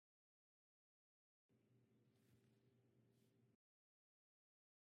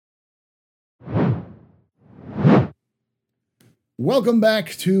Welcome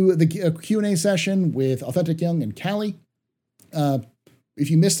back to the Q&A session with Authentic Young and Callie. If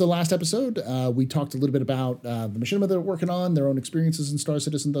you missed the last episode, we talked a little bit about the machinima they're working on, their own experiences in Star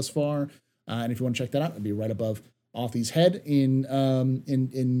Citizen thus far. And if you want to check that out, it'll be right above Authie's head in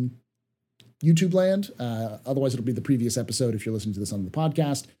YouTube land. Otherwise, it'll be the previous episode if you're listening to this on the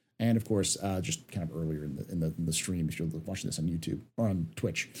podcast. And of course, just kind of earlier in the stream if you're watching this on YouTube or on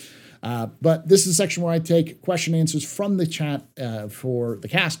Twitch. But this is a section where I take question answers from the chat for the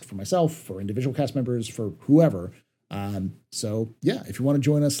cast, for myself, for individual cast members, for whoever. So yeah, if you want to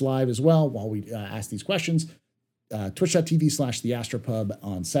join us live as well while we ask these questions, twitch.tv/theastropub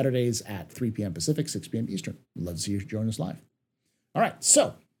on Saturdays at 3 p.m. Pacific, 6 p.m. Eastern. We'd love to see you join us live. All right,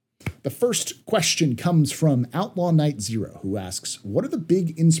 so the first question comes from Outlaw Knight Zero, who asks, what are the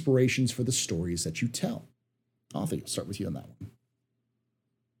big inspirations for the stories that you tell? Authie, I'll start with you on that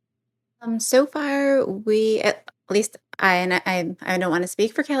one. So far, at least I don't want to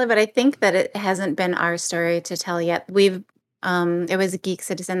speak for Kelly, but I think that it hasn't been our story to tell yet. It was Geek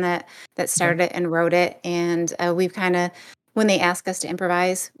Citizen that started it and wrote it, and we've kind of, when they ask us to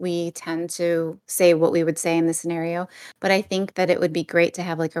improvise, we tend to say what we would say in the scenario. But I think that it would be great to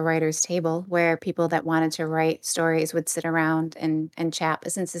have like a writer's table where people that wanted to write stories would sit around and chat.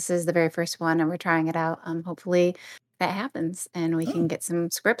 But since this is the very first one and we're trying it out, hopefully that happens and we can get some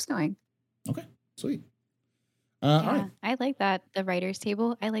scripts going. Okay, sweet. Yeah, all right. I like that. The writer's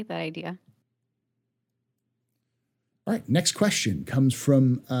table. I like that idea. All right, next question comes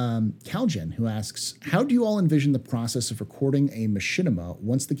from Calgen, who asks, how do you all envision the process of recording a machinima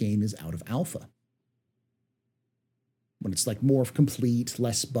once the game is out of alpha? When it's like more complete,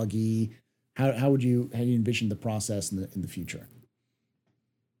 less buggy, how do you envision the process in the future?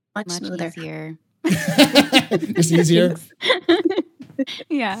 Much smoother. Easier. Just easier?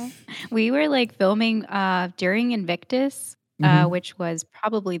 Yeah. We were like filming during Invictus, which was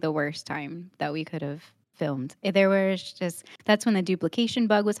probably the worst time that we could have filmed. There was that's when the duplication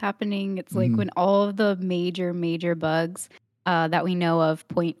bug was happening. It's like when all of the major bugs that we know of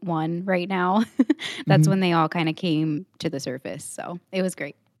 0.1 right now, that's when they all kind of came to the surface. So it was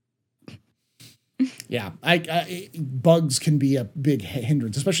great. Yeah, bugs can be a big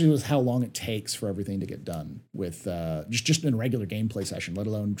hindrance, especially with how long it takes for everything to get done with just in a regular gameplay session, let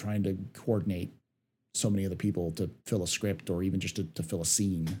alone trying to coordinate so many other people to fill a script or even just to fill a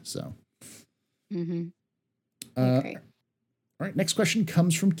scene. So, all right, next question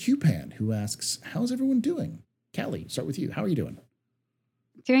comes from QPan, who asks, how's everyone doing? Callie, start with you. How are you doing?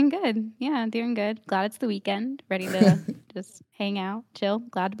 Doing good. Yeah, doing good. Glad it's the weekend. Ready to just hang out, chill.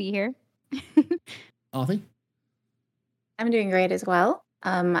 Glad to be here. Authie? I'm doing great as well.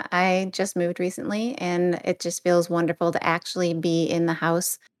 I just moved recently, and it just feels wonderful to actually be in the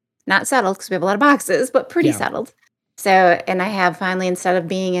house. Not settled, because we have a lot of boxes, but pretty settled. So, and I have finally, instead of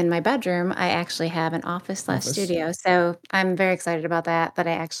being in my bedroom, I actually have an office/studio. So I'm very excited about that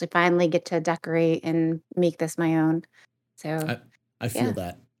I actually finally get to decorate and make this my own. So I feel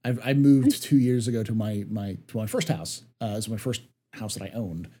that. I moved 2 years ago to my first house. It's my first house that I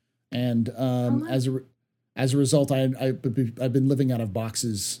owned. And as a result, I've been living out of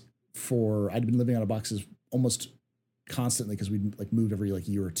boxes almost constantly, because we'd like moved every like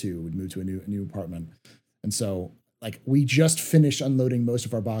year or two. We'd move to a new apartment, and so like we just finished unloading most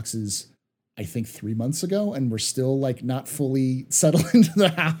of our boxes, I think 3 months ago, and we're still like not fully settled into the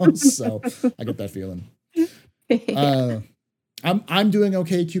house. So I get that feeling. I'm doing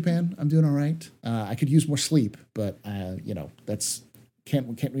okay, QPan. I'm doing all right. I could use more sleep, but that's.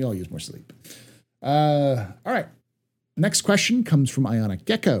 Can't we all use more sleep? All right. Next question comes from Ionic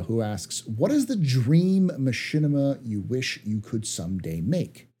Gecko, who asks, what is the dream machinima you wish you could someday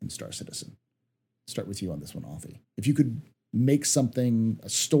make in Star Citizen? Start with you on this one, Authie. If you could make something,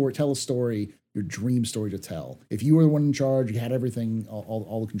 tell a story, your dream story to tell. If you were the one in charge, you had everything,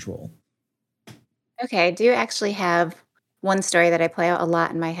 all the control. Okay, I do actually have one story that I play out a lot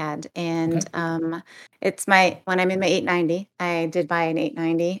in my head, and it's when I'm in my 890. I did buy an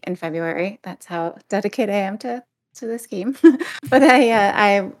 890 in February. That's how dedicated I am to this game. But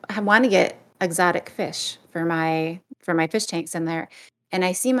I want to get exotic fish for my fish tanks in there, and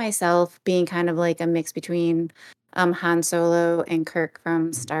I see myself being kind of like a mix between Han Solo and Kirk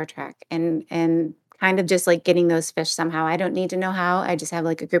from Star Trek, and kind of just like getting those fish somehow. I don't need to know how. I just have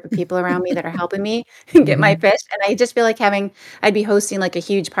like a group of people around me that are helping me get my fish. And I just feel like I'd be hosting like a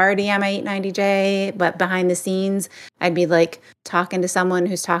huge party on my 890J, but behind the scenes, I'd be like talking to someone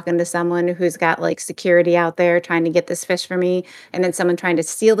who's got like security out there trying to get this fish for me. And then someone trying to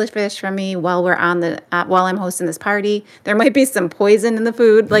steal the fish from me while while I'm hosting this party. There might be some poison in the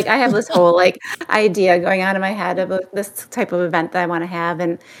food. Like I have this whole like idea going on in my head of this type of event that I want to have.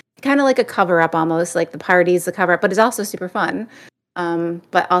 And kind of like a cover up almost, like the party's the cover up, but it's also super fun.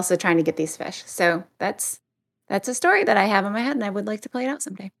 But also trying to get these fish. So that's a story that I have in my head and I would like to play it out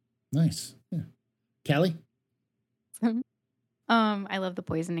someday. Nice. Yeah. Callie? I love the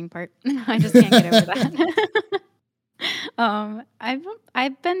poisoning part. I just can't get over that.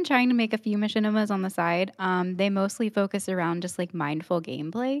 I've been trying to make a few machinimas on the side. They mostly focus around just like mindful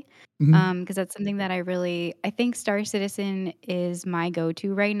gameplay. Because that's something that I think Star Citizen is my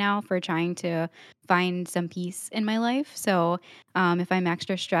go-to right now for trying to find some peace in my life. So if I'm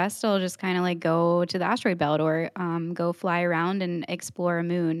extra stressed, I'll just kind of like go to the asteroid belt or go fly around and explore a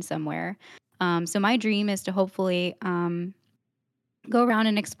moon somewhere. So my dream is to hopefully go around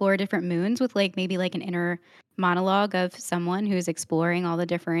and explore different moons with like maybe like an inner monologue of someone who's exploring all the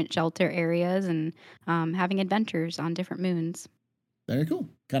different shelter areas and having adventures on different moons. Very cool.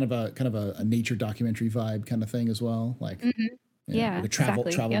 Kind of a nature documentary vibe kind of thing as well. Like yeah, like travel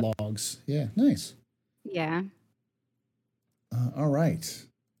logs. Yeah, nice. Yeah. All right.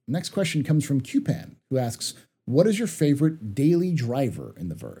 Next question comes from Qpan, who asks, "What is your favorite daily driver in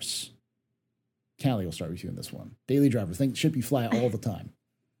the verse?" Callie, we'll start with you in this one. Daily driver, ship you fly all the time.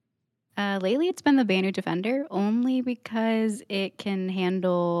 Lately, it's been the Banu Defender, only because it can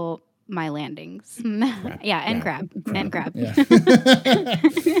handle my landings. Crab. Yeah.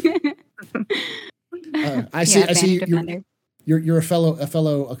 I see. You're a fellow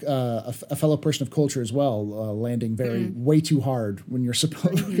person of culture as well, landing way too hard when you're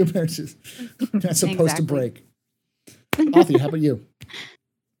supposed to break. Authy, how about you?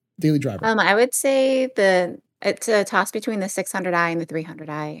 Daily driver. I would say it's a toss between the 600i and the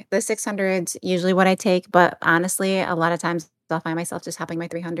 300i. The 600's usually what I take, but honestly, a lot of times I'll find myself just hopping my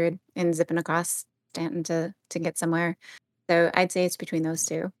 300 and zipping across Stanton to get somewhere. So I'd say it's between those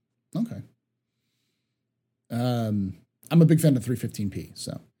two. Okay. I'm a big fan of 315p.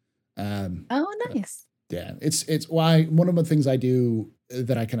 So. Oh, nice. Yeah, it's why one of the things I do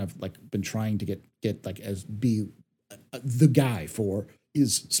that I kind of like been trying to get like as be the guy for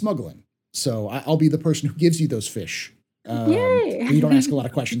is smuggling. So I'll be the person who gives you those fish. Yay! You don't ask a lot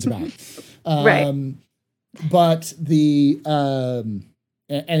of questions about. Right. But and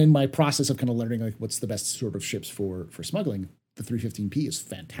in my process of kind of learning like what's the best sort of ships for smuggling, the 315p is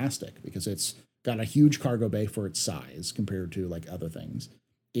fantastic because it's got a huge cargo bay for its size compared to like other things.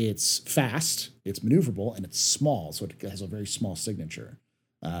 It's fast, it's maneuverable, and it's small, so it has a very small signature.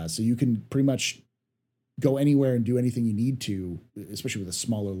 So you can pretty much go anywhere and do anything you need to, especially with the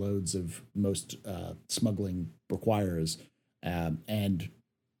smaller loads of most smuggling requires, and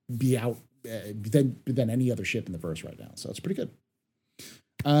be out than any other ship in the verse right now. So it's pretty good.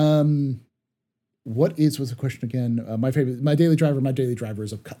 What's the question again? My daily driver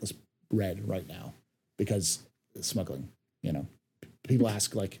is a Cutlass Red right now because smuggling, people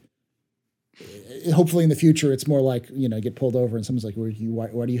ask like, hopefully in the future, it's more like, get pulled over and someone's like,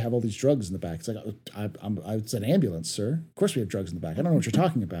 why do you have all these drugs in the back? It's like, it's an ambulance, sir. Of course we have drugs in the back. I don't know what you're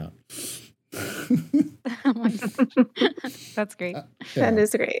talking about. Oh my gosh. That's great. That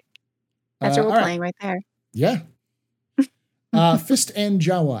is great. That's what we're playing right there. Yeah. Fist and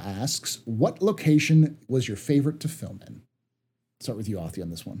Jawa asks, what location was your favorite to film in? Start with you, Authy, on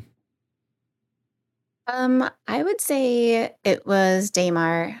this one. I would say it was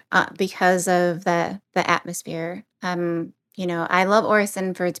Daymar because of the atmosphere. I love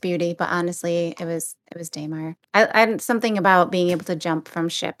Orison for its beauty, but honestly, it was Daymar. I something about being able to jump from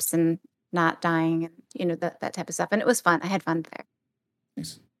ships and not dying, and that type of stuff, and it was fun. I had fun there.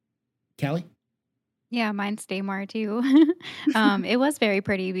 Nice. Callie? Yeah, mine's Daymar too. It was very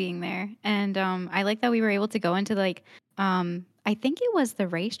pretty being there, and I like that we were able to go into I think it was the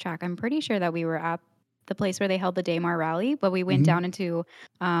racetrack. I'm pretty sure that we were at the place where they held the Daymar rally, but we went down into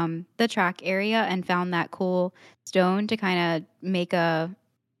the track area and found that cool stone to kind of make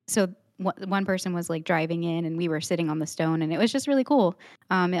one person was like driving in and we were sitting on the stone, and it was just really cool.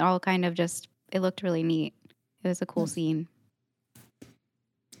 It all kind of it looked really neat. It was a cool scene.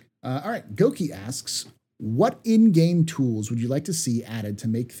 All right. Goki asks, what in-game tools would you like to see added to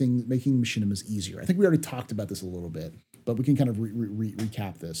making machinimas easier? I think we already talked about this a little bit, but we can kind of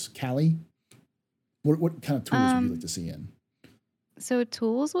recap this. Callie, what kind of tools would you like to see in? So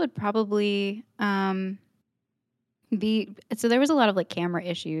tools would probably be so there was a lot of like camera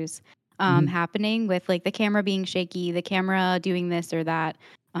issues happening with like the camera being shaky, the camera doing this or that.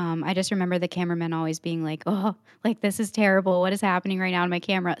 I just remember the cameraman always being like, "Oh, like this is terrible. What is happening right now in my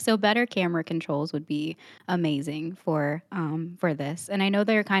camera?" So better camera controls would be amazing for this. And I know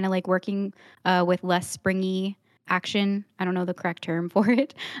they're kind of like working with less springy action. I don't know the correct term for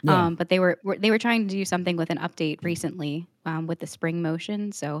it, Yeah. but they were trying to do something with an update recently with the spring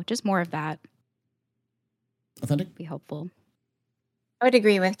motion. So just more of that Authentic? would be helpful. I would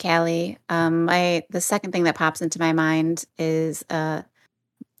agree with Callie. The second thing that pops into my mind is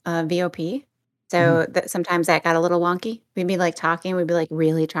VOP. So sometimes that got a little wonky. We'd be like talking, we'd be like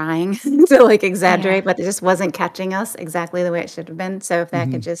really trying to like exaggerate, but it just wasn't catching us exactly the way it should have been. So if that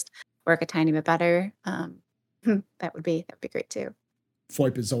could just work a tiny bit better, that would be great too.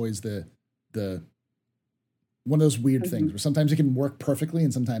 FOIP is always the one of those weird things where sometimes it can work perfectly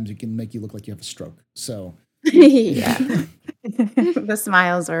and sometimes it can make you look like you have a stroke. So yeah. The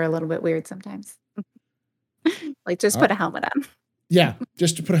smiles are a little bit weird sometimes. Like just put a helmet on. Yeah,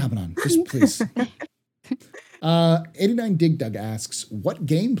 just to put a helmet on. Just please. 89 Dig Dug asks, what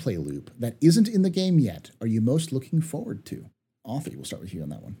gameplay loop that isn't in the game yet are you most looking forward to? Authy, we'll start with you on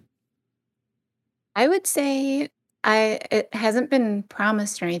that one. I would say it hasn't been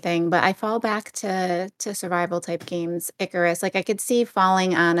promised or anything, but I fall back to survival type games, Icarus. Like I could see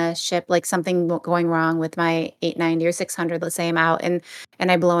falling on a ship, like something going wrong with my 890 or 600. Let's say I'm out and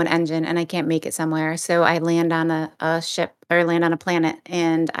I blow an engine and I can't make it somewhere, so I land on a ship or land on a planet,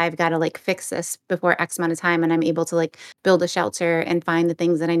 and I've got to like fix this before X amount of time, and I'm able to like build a shelter and find the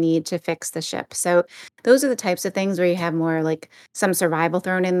things that I need to fix the ship. So those are the types of things where you have more like some survival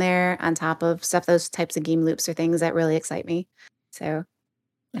thrown in there on top of stuff. Those types of game loops are things that really excite me. So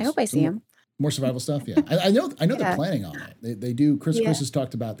I hope I see them. More survival stuff. Yeah. I know they're planning on it. They do. Chris has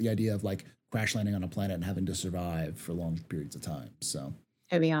talked about the idea of like crash landing on a planet and having to survive for long periods of time. So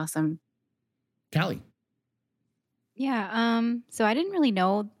it'd be awesome. Callie. Yeah, so I didn't really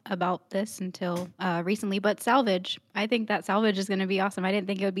know about this until recently, but salvage, I think that salvage is going to be awesome. I didn't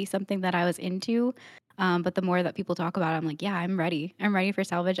think it would be something that I was into, but the more that people talk about it, I'm like, yeah, I'm ready. I'm ready for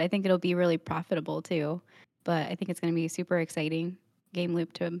salvage. I think it'll be really profitable too, but I think it's going to be a super exciting game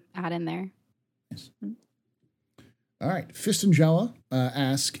loop to add in there. Nice. All right, Fist and Jawa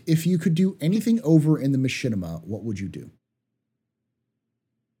ask, if you could do anything over in the machinima, what would you do?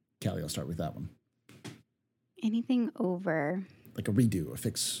 Callie, I'll start with that one. Anything over? Like a redo, a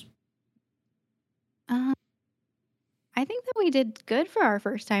fix. I think that we did good for our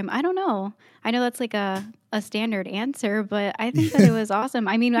first time. I don't know. I know that's like a standard answer, but I think that it was awesome.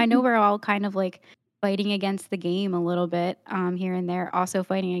 I mean, I know we're all kind of like fighting against the game a little bit here and there, also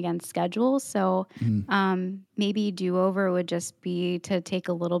fighting against schedules. So maybe do-over would just be to take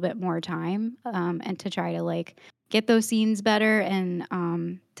a little bit more time and to try to like get those scenes better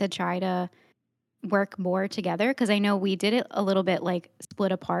and to try to work more together, because I know we did it a little bit like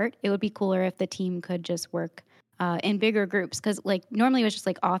split apart. It would be cooler if the team could just work in bigger groups, because like normally it was just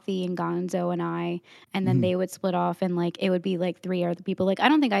like Authy and Gonzo and I, and then they would split off and like it would be like 3 other people. Like I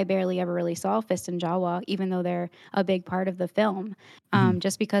don't think I barely ever really saw Fist and Jawa, even though they're a big part of the film,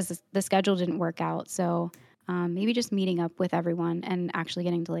 just because the schedule didn't work out. So maybe just meeting up with everyone and actually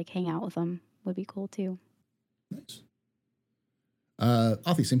getting to like hang out with them would be cool too. Nice.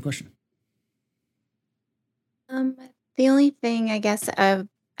 Authy, same question. The only thing I guess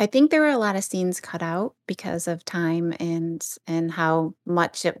I think there were a lot of scenes cut out because of time and how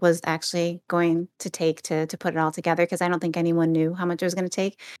much it was actually going to take to put it all together, because I don't think anyone knew how much it was going to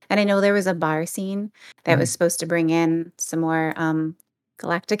take. And I know there was a bar scene that was supposed to bring in some more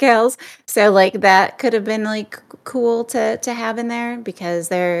Galacticals. So like that could have been like cool to have in there, because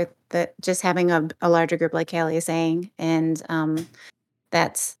they're just having a larger group like Callie is saying, and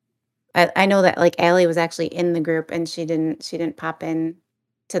that's I know that like Allie was actually in the group and she didn't pop in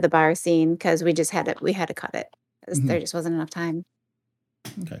to the bar scene because we had to cut it. There just wasn't enough time.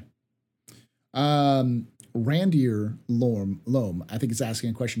 Okay. Randier Loam, I think it's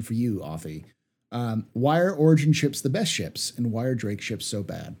asking a question for you, Authy. Why are Origin ships the best ships, and why are Drake ships so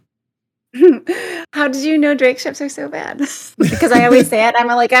bad? How did you know Drake ships are so bad? Because I always say it. I'm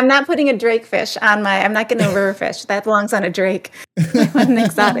like, I'm not putting a Drake fish on I'm not getting a river fish. That belongs on a Drake. I want an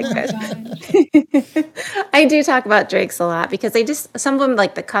exotic fish. I do talk about Drakes a lot because some of them,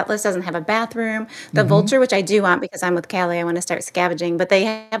 like the Cutlass doesn't have a bathroom. The Vulture, which I do want because I'm with Callie, I want to start scavenging, but they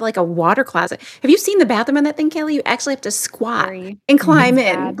have like a water closet. Have you seen the bathroom on that thing, Callie? You actually have to squat and climb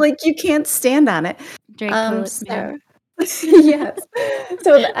in. Like you can't stand on it. Drake toilets, man. Yes.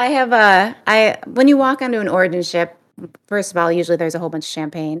 So I have when you walk onto an Origin ship, first of all, usually there's a whole bunch of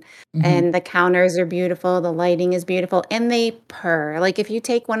champagne, Mm-hmm. and the counters are beautiful, the lighting is beautiful, and they purr. Like if you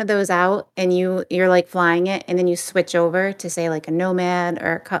take one of those out and you're like flying it, and then you switch over to say like a Nomad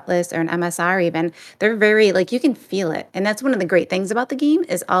or a Cutlass or an MSR even, they're very like you can feel it. And that's one of the great things about the game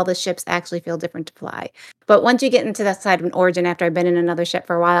is all the ships actually feel different to fly. But once you get into that side of an Origin, after I've been in another ship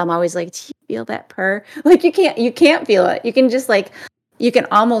for a while, I'm always like, do you feel that purr? Like you can't feel it. You can just like you can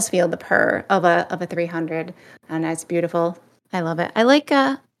almost feel the purr of a 300, and it's beautiful. I love it. I like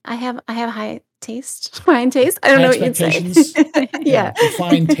I have high taste, fine taste. I don't High know what you'd say. expectations. Yeah.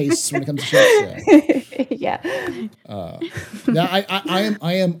 Refined tastes when it comes to ships. Yeah. Now,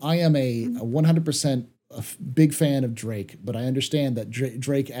 I am a 100% big fan of Drake, but I understand that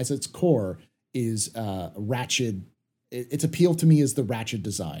Drake, as its core, is ratchet. Its appeal to me is the ratchet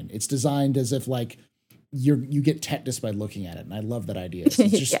design. It's designed as if like you get tetanus by looking at it, and I love that idea. So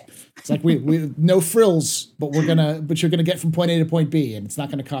it's just Yeah. it's like we no frills, but you're gonna get from point A to point B, and it's not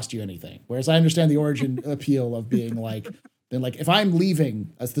gonna cost you anything. Whereas I understand the Origin appeal of being like. Then, like, if I'm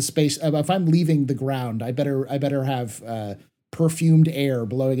leaving if I'm leaving the ground, I better have perfumed air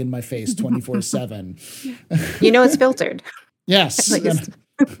blowing in my face 24/7. You know it's filtered. Yes. Like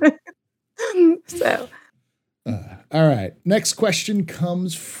so. All right. Next question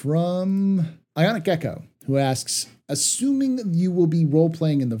comes from Ionic Gecko, who asks, assuming you will be role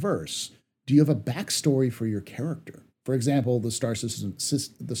playing in the verse, do you have a backstory for your character? For example, the star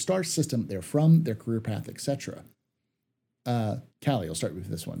system they're from, their career path, etc. Callie, I'll start with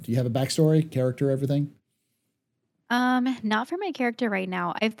this one. Do you have a backstory, character, everything? Not for my character right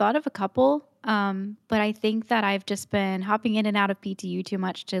now. I've thought of a couple, but I think that I've just been hopping in and out of PTU too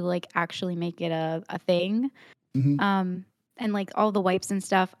much to like actually make it a thing. Mm-hmm. And like all the wipes and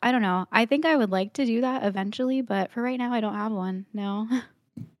stuff. I don't know. I think I would like to do that eventually, but for right now, I don't have one. No.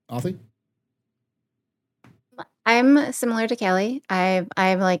 Authy? I'm similar to Kelly. I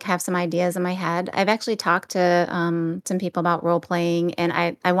like have some ideas in my head. I've actually talked to some people about role playing,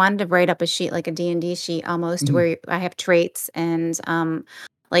 and I wanted to write up a sheet like a D&D sheet almost Mhm. where I have traits and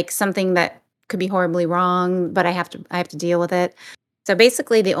like something that could be horribly wrong, but I have to deal with it. So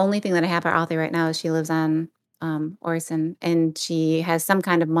basically, the only thing that I have her author right now is she lives on Orison, and she has some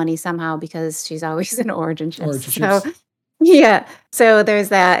kind of money somehow because she's always in Origin ships. Origin So ships. yeah, so there's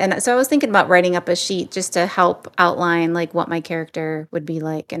that. And so I was thinking about writing up a sheet just to help outline like what my character would be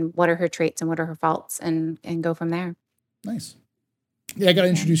like and what are her traits and what are her faults and go from there. Nice. Yeah, I got to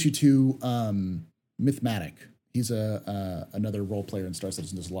Yeah. introduce you to Mythmatic. He's another role player in Star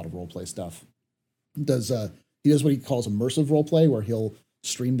Citizen. Does a lot of role play stuff. He does what he calls immersive role play, where he'll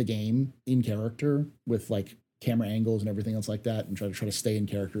stream the game in character with like camera angles and everything else like that, and try to stay in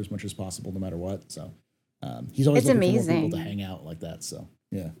character as much as possible, no matter what. So he's always It's looking for more people to amazing. hang out like that. So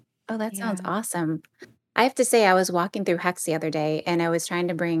yeah. Oh, that sounds Yeah. awesome. I have to say, I was walking through Hex the other day and I was trying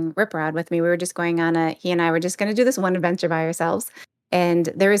to bring Rip Rod with me. We were just going on he and I were just going to do this one adventure by ourselves. And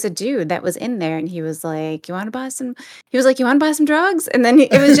there was a dude that was in there and he was like, you want to buy some drugs? And then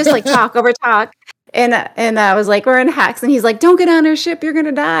it was just like talk over talk. And I was like, we're in Hex. And he's like, don't get on our ship. You're going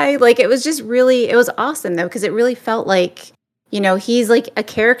to die. Like, it was just really, it was awesome though. Cause it really felt like, he's like a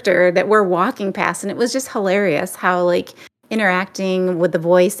character that we're walking past. And it was just hilarious how like, interacting with the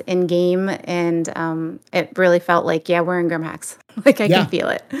voice in game, and it really felt like we're in Grimhex. Like I Yeah. can feel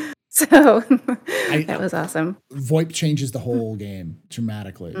it. So I- that was awesome. VoIP changes the whole game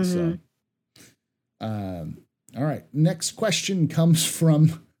dramatically. So, Mhm. all right. Next question comes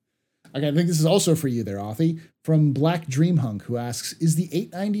from. Okay, I think this is also for you there, Authy, from Black Dream Hunk, who asks, "Is the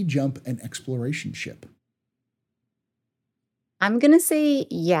 890 jump an exploration ship?" I'm gonna say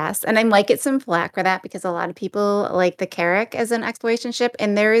yes, and I might get some flack for that because a lot of people like the Carrack as an exploration ship,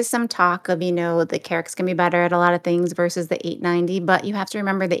 and there is some talk of the Carracks can be better at a lot of things versus the 890, but you have to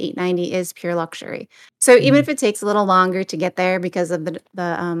remember the 890 is pure luxury. So even if it takes a little longer to get there because of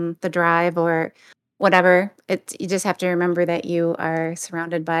the drive or whatever, you just have to remember that you are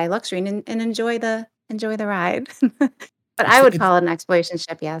surrounded by luxury and enjoy the ride. But I would call it an exploration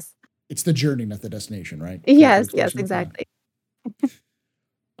ship, yes. It's the journey, not the destination, right? Yes, For exploration. exactly.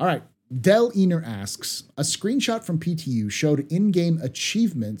 All right. Del Ener asks, a screenshot from PTU showed in-game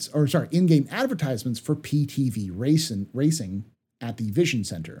in-game advertisements for PTV racing at the Vision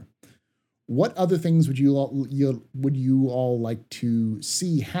Center. What other things would you all like to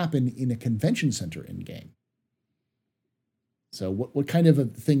see happen in a convention center in-game? So what kind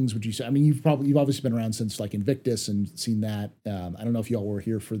of things would you say? I mean, you've obviously been around since like Invictus and seen that. I don't know if y'all were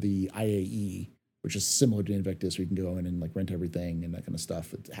here for the IAE, which is similar to Invictus, where you can go in and like rent everything and that kind of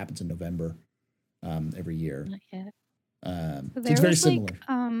stuff. It happens in November every year. Not yet. So There it's very was similar.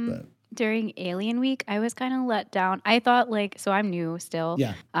 like but during Alien Week, I was kind of let down. I thought so I'm new still.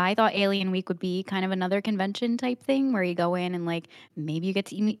 Yeah. I thought Alien Week would be kind of another convention type thing where you go in and maybe you get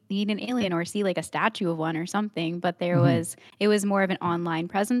to meet an alien or see like a statue of one or something. But Mhm. it was more of an online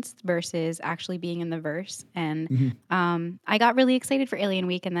presence versus actually being in the verse. And Mhm. I got really excited for Alien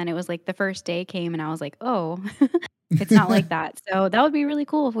Week, and then it was like the first day came, and I was like, oh, it's not like that. So that would be really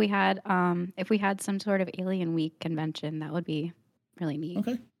cool if we had some sort of Alien Week convention. That would be really neat.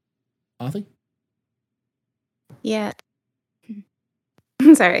 Okay. Authy? Yeah.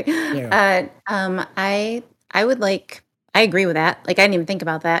 Sorry. Yeah. I would like. I agree with that. Like I didn't even think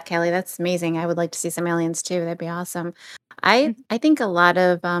about that, Kelly. That's amazing. I would like to see some aliens too. That'd be awesome. I think a lot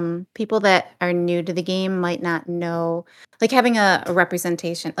of people that are new to the game might not know, like having a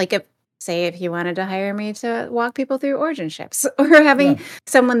representation. Like if you wanted to hire me to walk people through origin ships, or Yeah. having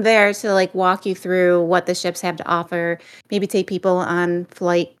someone there to like walk you through what the ships have to offer. Maybe take people on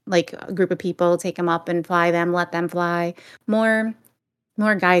flight, like a group of people, take them up and fly them, let them fly. More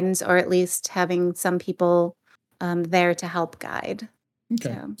guidance, or at least having some people there to help guide.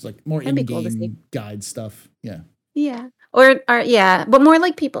 Okay. So It's like more that'd be cool to see. in-game guide stuff. Yeah. Yeah. Or yeah, but more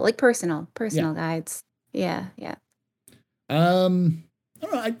like people, like personal Yeah. guides. Yeah, yeah. I don't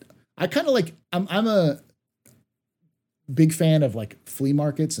know. I kind of like. I'm a big fan of like flea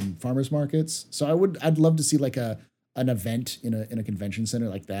markets and farmers markets. So I'd love to see like an event in a convention center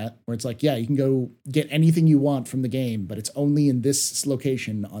like that, where it's like, yeah, you can go get anything you want from the game, but it's only in this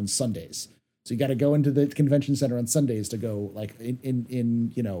location on Sundays. So you got to go into the convention center on Sundays to go like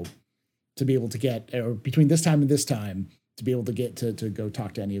in to be able to get, or between this time and this time to be able to get to go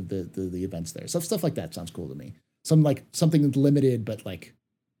talk to any of the events there. Stuff like that sounds cool to me. Something limited but like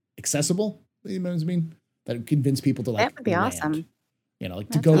accessible. You know what I mean? That would convince people to like That would be land. awesome. Like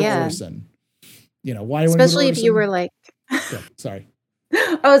to That's go to Yeah. Orison. Why do I want to go to Especially if you were Orison? like Yeah, sorry.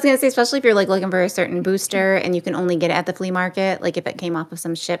 I was gonna say, especially if you're like looking for a certain booster and you can only get it at the flea market, like if it came off of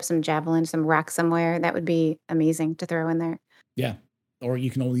some ship, some javelin, some rock somewhere, that would be amazing to throw in there. Yeah. Or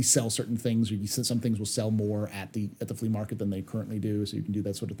you can only sell certain things, or some things will sell more at the flea market than they currently do. So you can do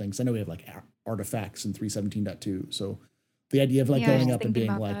that sort of thing. So I know we have like artifacts in 317.2. So the idea of like Yeah, I was going just up and thinking being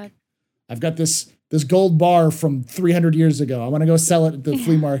about like, that. I've got this gold bar from 300 years ago. I want to go sell it at the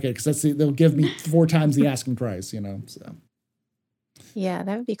flea market because they'll give me 4 times the asking price. So Yeah,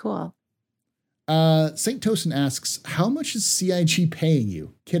 that would be cool. Saint Tosin asks, how much is CIG paying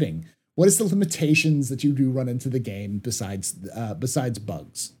you? Kidding. What is the limitations that you do run into the game besides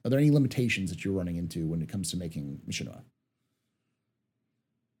bugs? Are there any limitations that you're running into when it comes to making Machinima?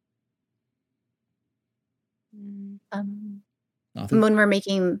 Um, Nothing? when we're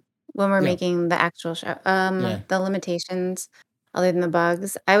making Yeah. making the actual show, Yeah. the limitations other than the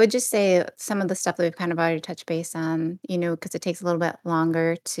bugs, I would just say some of the stuff that we've kind of already touched base on, because it takes a little bit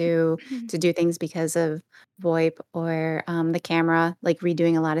longer to do things because of VoIP or the camera, like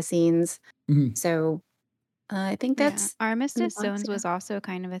redoing a lot of scenes. Mhm. So I think Yeah, that's Armistice the bugs, Zones yeah. was also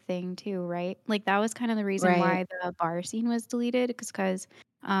kind of a thing too, right? Like that was kind of the reason Right. why the bar scene was deleted, because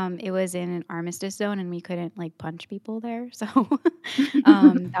it was in an armistice zone and we couldn't like punch people there. So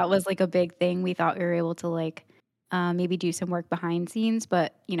that was like a big thing. We thought we were able to like maybe do some work behind scenes,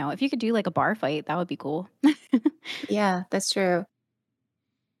 but if you could do like a bar fight, that would be cool. Yeah, that's true.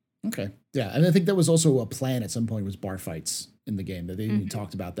 Okay. Yeah. And I think that was also a plan at some point, was bar fights in the game. That they even Mhm.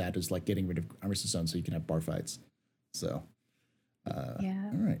 talked about that as like getting rid of Armistice Zone so you can have bar fights. So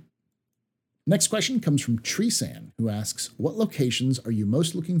Yeah. all right. Next question comes from Treesan, who asks, what locations are you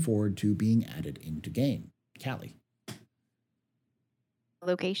most looking forward to being added into game? Callie.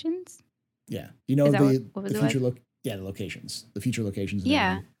 Locations? Yeah. You know Is that what was the it like? future the locations. The future locations and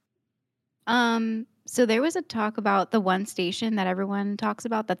Yeah. everything. So there was a talk about the one station that everyone talks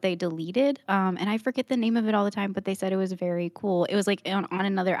about that they deleted. And I forget the name of it all the time, but they said it was very cool. It was like on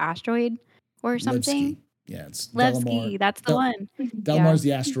another asteroid or something. Levski. Yeah, it's Delamar. Levski, that's the one. Yeah. Delamar's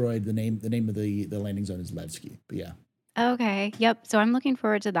the asteroid. The name of the landing zone is Levski. But yeah. Okay. Yep. So I'm looking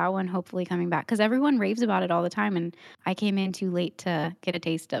forward to that one hopefully coming back because everyone raves about it all the time, and I came in too late to get a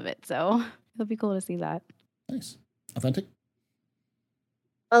taste of it. So it'll be cool to see that. Nice. Authentic?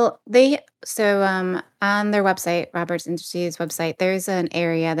 Well, on their website, Roberts Industries website, there's an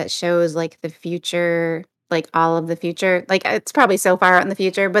area that shows like the future, like all of the future. Like it's probably so far out in the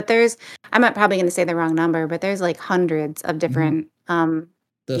future, but I'm not probably going to say the wrong number, but there's like hundreds of different The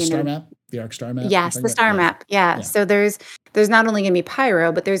you star know, map? The arc star map? yes, the star Yeah. map. Yeah. Yeah. So there's not only going to be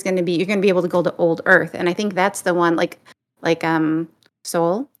Pyro, but you're going to be able to go to old Earth, and I think that's the one like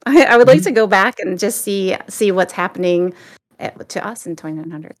Soul. I would like to go back and just see what's happening to us in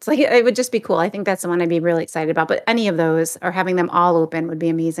 2900s. Like it would just be cool. I think that's the one I'd be really excited about. But any of those or having them all open would be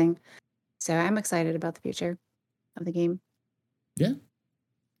amazing. So I'm excited about the future of the game. Yeah.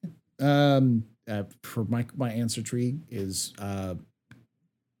 For my answer tree is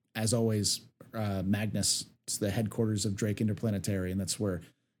as always Magnus. It's the headquarters of Drake Interplanetary, and that's where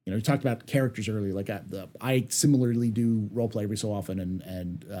you talked about characters earlier. Like I similarly do roleplay every so often,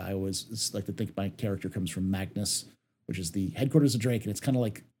 and I always like to think my character comes from Magnus, which is the headquarters of Drake, and it's kind of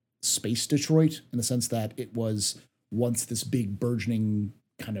like space Detroit in the sense that it was once this big burgeoning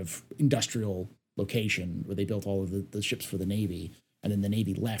kind of industrial location where they built all of the ships for the Navy, and then the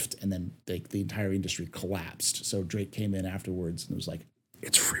Navy left, and then the entire industry collapsed. So Drake came in afterwards and it was like,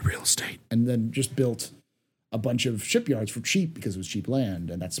 it's free real estate, and then just built a bunch of shipyards for cheap because it was cheap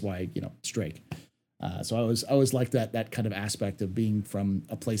land, and that's why it's Drake. So I always liked that kind of aspect of being from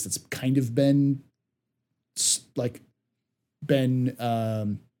a place that's kind of been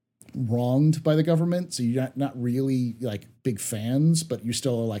wronged by the government. So you're not really like big fans, but you're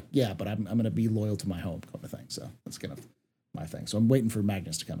still like, yeah, but I'm going to be loyal to my home kind of thing. So that's kind of my thing. So I'm waiting for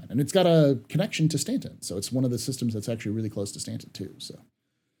Magnus to come in, and it's got a connection to Stanton. So it's one of the systems that's actually really close to Stanton too. So.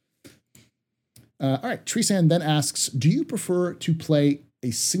 All right. Treesan then asks, do you prefer to play a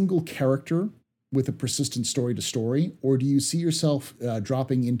single character with a persistent story to story, or do you see yourself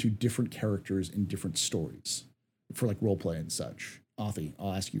dropping into different characters in different stories for like role play and such? Authy,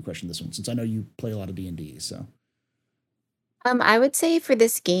 I'll ask you a question this one, since I know you play a lot of D&D. So, I would say for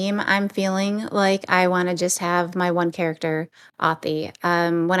this game, I'm feeling like I want to just have my one character, Authy.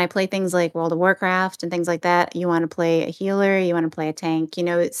 When I play things like World of Warcraft and things like that, you want to play a healer, you want to play a tank,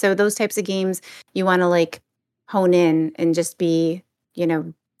 so those types of games, you want to like hone in and just be,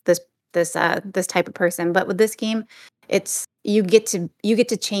 this type of person. But with this game, it's you get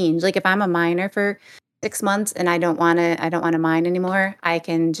to change. Like if I'm a miner for 6 months and I don't want to mine anymore, I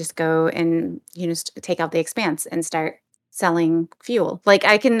can just go and take out the expanse and start selling fuel. Like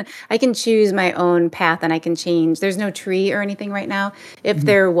I can choose my own path and I can change. There's no tree or anything right now. If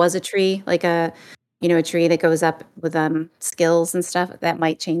there was a tree, like a tree that goes up with skills and stuff, that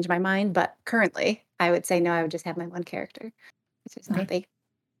might change my mind. But currently, I would say no. I would just have my one character, which is Authy.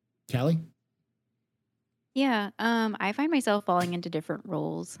 Callie? Yeah, I find myself falling into different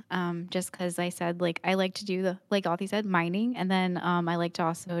roles, just because I said, like, I like to do like Authy said, mining, and then I like to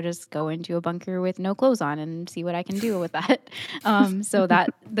also just go into a bunker with no clothes on and see what I can do with that. So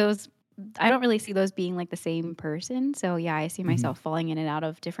those, I don't really see those being like the same person. So yeah, I see myself falling in and out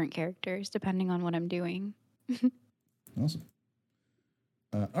of different characters depending on what I'm doing. Awesome.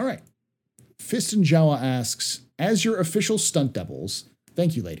 All right. Fist and Jawa asks, as your official stunt doubles,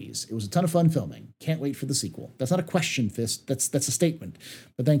 thank you, ladies. It was a ton of fun filming. Can't wait for the sequel. That's not a question, Fist. That's a statement.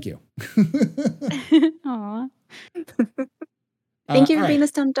 But thank you. Aw. Thank you for being a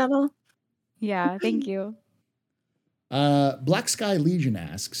stunt double. Yeah, thank you. Black Sky Legion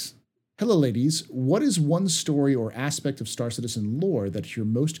asks, hello, ladies. What is one story or aspect of Star Citizen lore that you're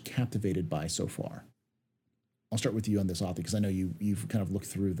most captivated by so far? I'll start with you on this, Authy, because I know you've kind of looked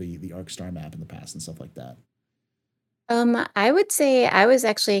through the Arc Star map in the past and stuff like that. I would say I was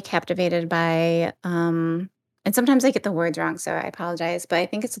actually captivated by, and sometimes I get the words wrong, so I apologize, but I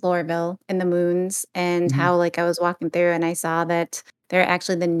think it's Lorville and the moons, and how like I was walking through and I saw that they're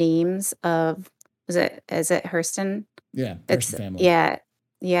actually the names of, is it Hurston? Yeah, It's Hurston family.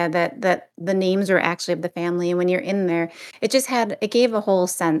 yeah, that the names are actually of the family, and when you're in there, it gave a whole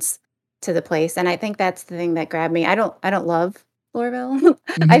sense to the place, and I think that's the thing that grabbed me. I don't love Lorville.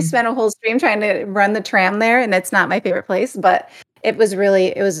 I spent a whole stream trying to run the tram there, and it's not my favorite place, but it was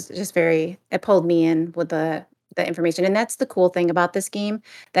just it pulled me in with the information. And that's the cool thing about this game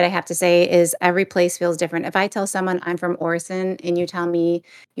that I have to say is every place feels different. If I tell someone I'm from Orson and you tell me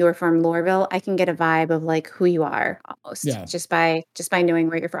you're from Lorville, I can get a vibe of like who you are almost just by knowing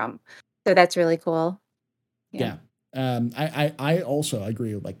where you're from. So that's really cool. Yeah. I also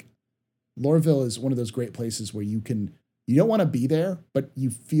agree. Like Lorville is one of those great places where you don't want to be there, but you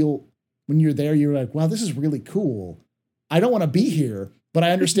feel when you're there, you're like, wow, this is really cool. I don't want to be here, but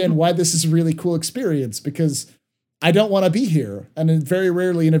I understand why this is a really cool experience because I don't want to be here. And then very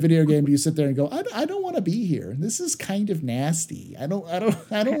rarely in a video game do you sit there and go, I don't want to be here. This is kind of nasty. I don't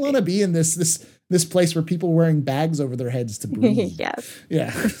want to be in this place where people are wearing bags over their heads to breathe. Yes.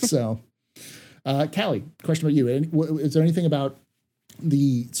 Yeah. So, Callie, question about you. Is there anything about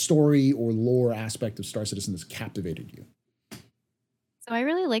the story or lore aspect of Star Citizen that's captivated you? So I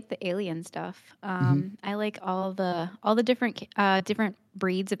really like the alien stuff. I like all the different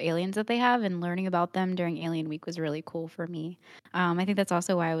breeds of aliens that they have, and learning about them during Alien Week was really cool for me. I think that's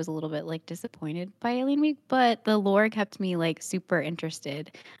also why I was a little bit like disappointed by Alien Week, but the lore kept me like super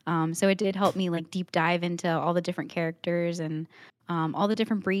interested. So it did help me like deep dive into all the different characters and all the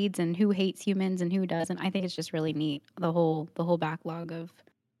different breeds and who hates humans and who doesn't. I think it's just really neat, the whole backlog of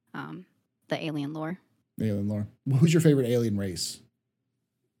the alien lore. Alien lore. Well, who's your favorite alien race?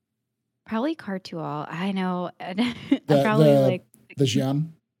 Probably Cartual. I know. The Xi'an.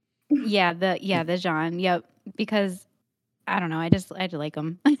 Yeah, the Jean. Yep. Because I don't know. I just like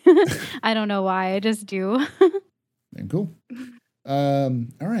them. I don't know why. I just do. And cool. All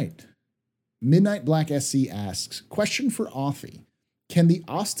right. Midnight Black SC asks, question for Authy. Can the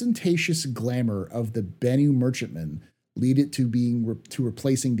ostentatious glamour of the Bennu Merchantman lead it to being to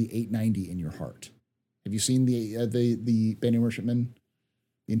replacing the 890 in your heart? Have you seen the Bennu Merchantman?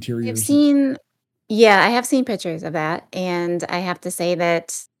 The interiors? I have seen pictures of that, and I have to say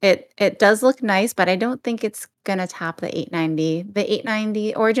that it does look nice, but I don't think it's gonna top the 890. The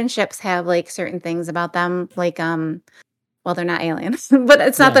 890 Origin ships have like certain things about them, like well, they're not aliens, but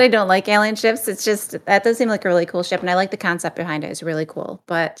it's not that I don't like alien ships. It's just that does seem like a really cool ship, and I like the concept behind it. It's really cool,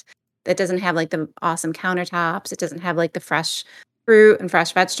 but it doesn't have like the awesome countertops. It doesn't have like the fresh fruit and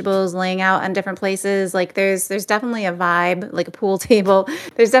fresh vegetables laying out on different places. Like there's definitely a vibe, like a pool table.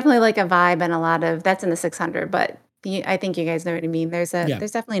 There's definitely like a vibe and a lot of that's in the 600, but I think you guys know what I mean. There's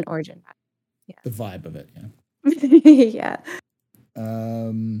definitely an Origin vibe. Yeah. The vibe of it, yeah.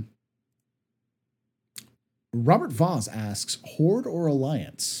 Robert Voss asks, Horde or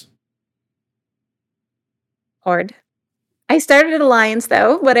Alliance? Horde. I started at Alliance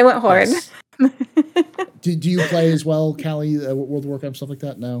though, but I went Horde. Yes. Do you play as well, Callie, World of Warcraft, stuff like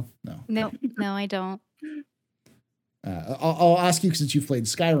that? No, I don't. I'll ask you, since you've played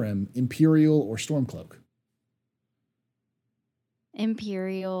Skyrim, Imperial or Stormcloak?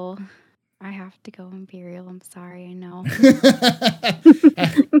 Imperial. I have to go Imperial. I'm sorry. I know.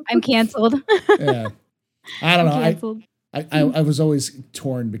 I'm canceled. Yeah. I don't know. I was always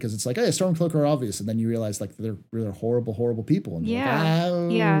torn because it's like, hey, Stormcloak are obvious, and then you realize like they're really horrible people. And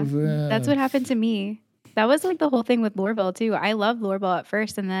that's what happened to me. That was like the whole thing with Lorville too. I loved Lorville at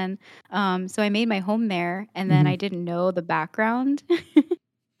first, and then so I made my home there, and then I didn't know the background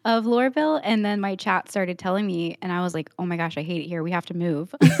of Lorville, and then my chat started telling me, and I was like, oh my gosh, I hate it here. We have to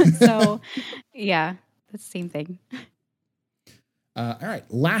move. So yeah, that's the same thing. All right.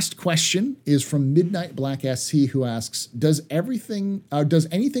 Last question is from Midnight Black SC, who asks, does anything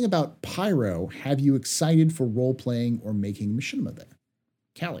about Pyro have you excited for role playing or making machinima there?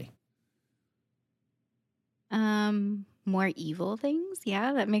 Callie. More evil things.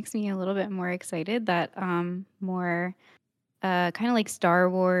 Yeah, that makes me a little bit more excited. That more kind of like Star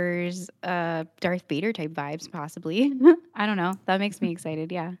Wars, Darth Vader type vibes, possibly. I don't know. That makes me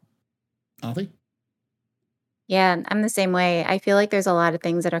excited. Yeah. Authy? Yeah, I'm the same way. I feel like there's a lot of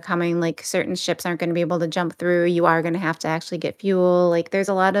things that are coming, like certain ships aren't going to be able to jump through. You are going to have to actually get fuel. Like there's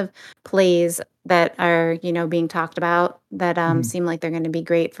a lot of plays that are, being talked about that seem like they're going to be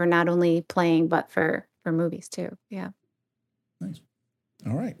great for not only playing, but for movies too. Yeah. Nice.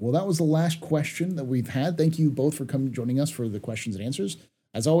 All right. Well, that was the last question that we've had. Thank you both for joining us for the questions and answers.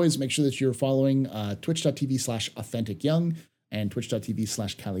 As always, make sure that you're following twitch.tv/AuthenticYoung and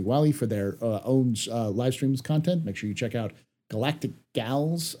twitch.tv/CallieWally for their own live streams content. Make sure you check out Galactic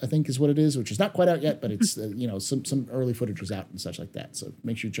Gals, I think is what it is, which is not quite out yet, but it's, some early footage was out and such like that. So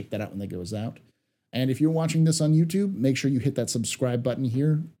make sure you check that out when that goes out. And if you're watching this on YouTube, make sure you hit that subscribe button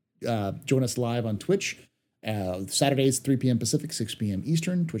here. Join us live on Twitch. Saturdays, 3 p.m. Pacific, 6 p.m.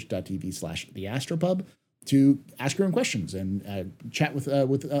 Eastern, twitch.tv/theastropub to ask your own questions and chat with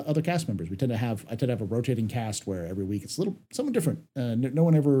other cast members. I tend to have a rotating cast where every week it's somewhat different. No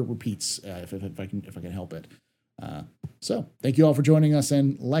one ever repeats if I can help it. So thank you all for joining us,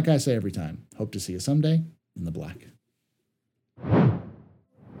 and like I say every time, hope to see you someday in the black.